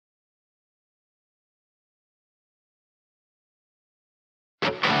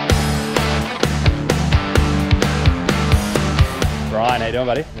you doing,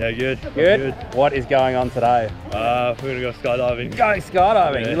 buddy? Yeah, good. Good? What is going on today? We're gonna go skydiving. Go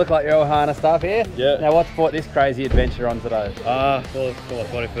skydiving! Yeah. You look like you're all harnessed up here. Yeah. Now what's brought this crazy adventure on today? For my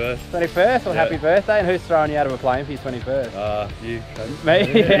 21st. 21st? Well, Yeah. happy birthday. And who's throwing you out of a plane for your 21st? You.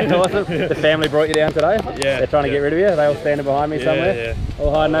 Me? Yeah, awesome. The family brought you down today? Yeah. They're trying to get rid of you? Are they all standing behind me somewhere? Yeah.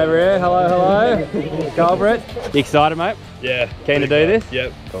 All hiding over here. Hello, hello. Culprit. You excited, mate? Yeah. Keen to do this?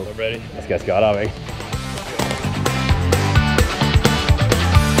 Yep. Cool. I'm ready. Let's go skydiving.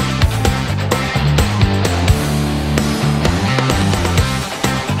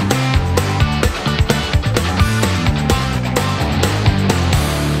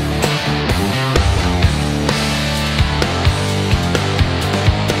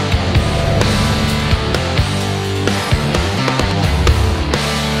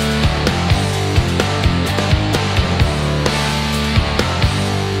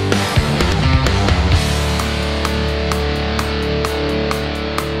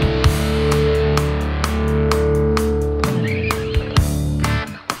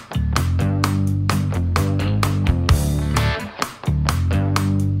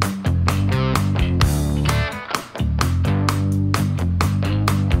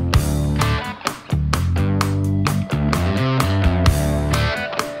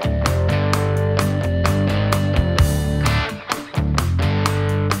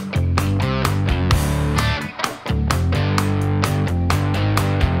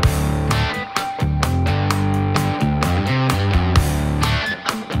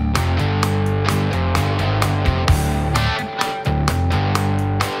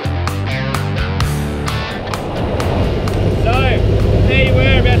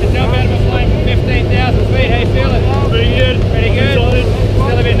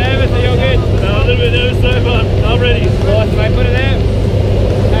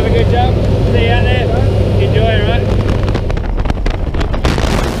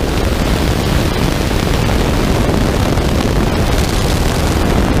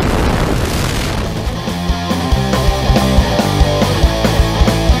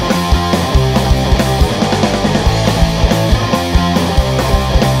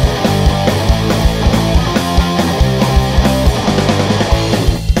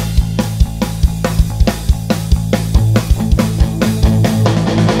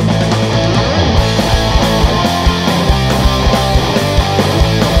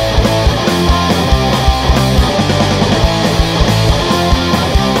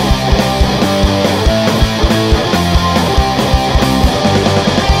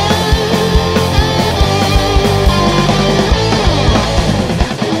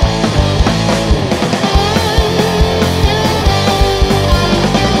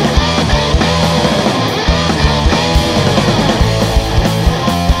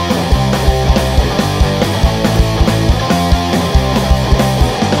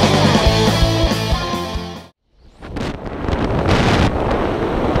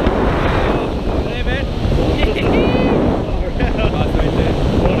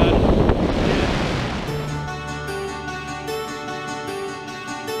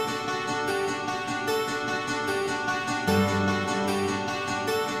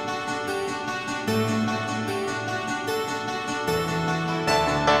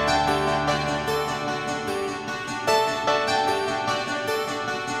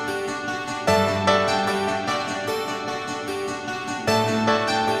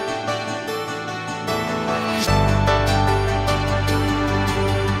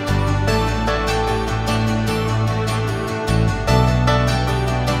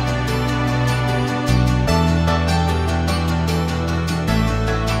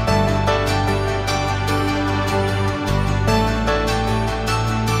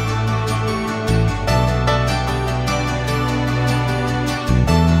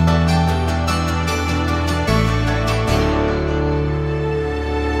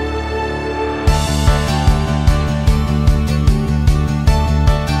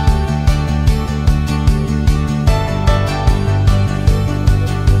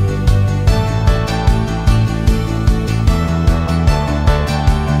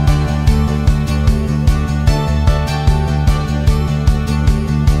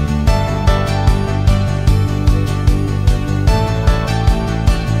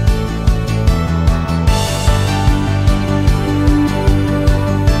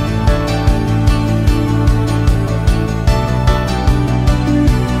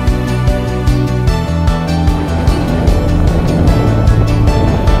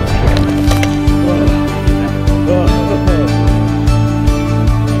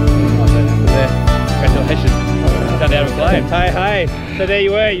 So there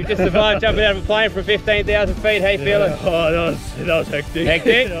you were, you've just survived jumping out of a plane from 15,000 feet. How you feeling? Oh, that was hectic.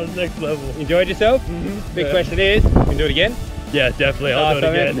 Hectic? That was next level. Enjoyed yourself? Big question is, you can do it again? Yeah, definitely. I'll do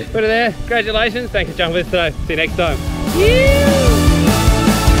it again. Put it there. Congratulations. Thanks for jumping with us today. See you next time.